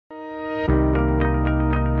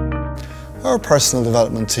our personal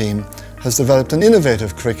development team has developed an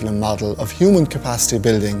innovative curriculum model of human capacity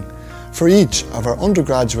building for each of our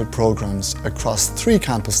undergraduate programmes across 3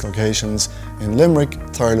 campus locations in Limerick,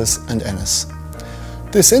 Thurles and Ennis.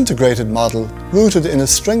 This integrated model, rooted in a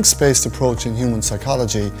strengths-based approach in human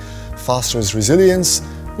psychology, fosters resilience,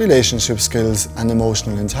 relationship skills and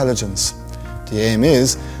emotional intelligence. The aim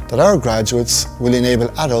is that our graduates will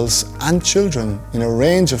enable adults and children in a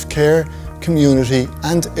range of care, community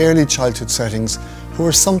and early childhood settings who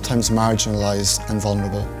are sometimes marginalised and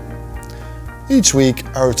vulnerable. Each week,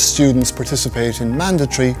 our students participate in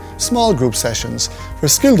mandatory small group sessions where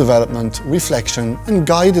skill development, reflection and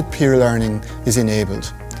guided peer learning is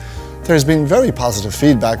enabled. There has been very positive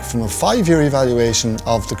feedback from a 5-year evaluation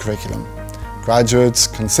of the curriculum. Graduates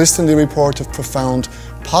consistently report of profound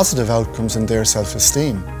positive outcomes in their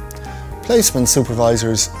self-esteem. Placement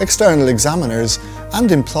supervisors, external examiners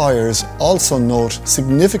and employers also note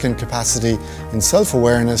significant capacity in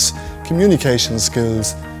self-awareness, communication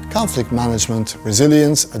skills, conflict management,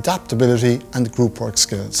 resilience, adaptability and group work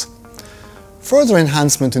skills. Further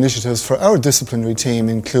enhancement initiatives for our disciplinary team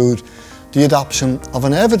include the adoption of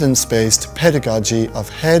an evidence-based pedagogy of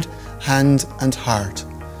head, hand and heart,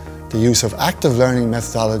 the use of active learning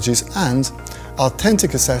methodologies and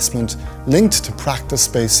authentic assessment linked to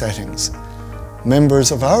practice-based settings.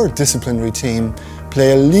 Members of our disciplinary team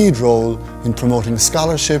play a lead role in promoting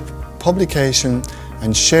scholarship, publication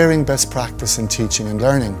and sharing best practice in teaching and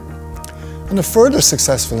learning. And a further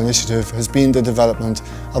successful initiative has been the development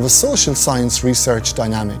of a social science research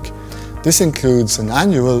dynamic. This includes an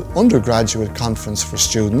annual undergraduate conference for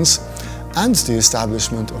students and the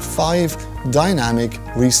establishment of 5 dynamic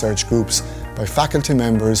research groups by faculty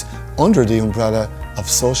members under the umbrella of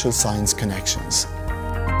Social Science Connections.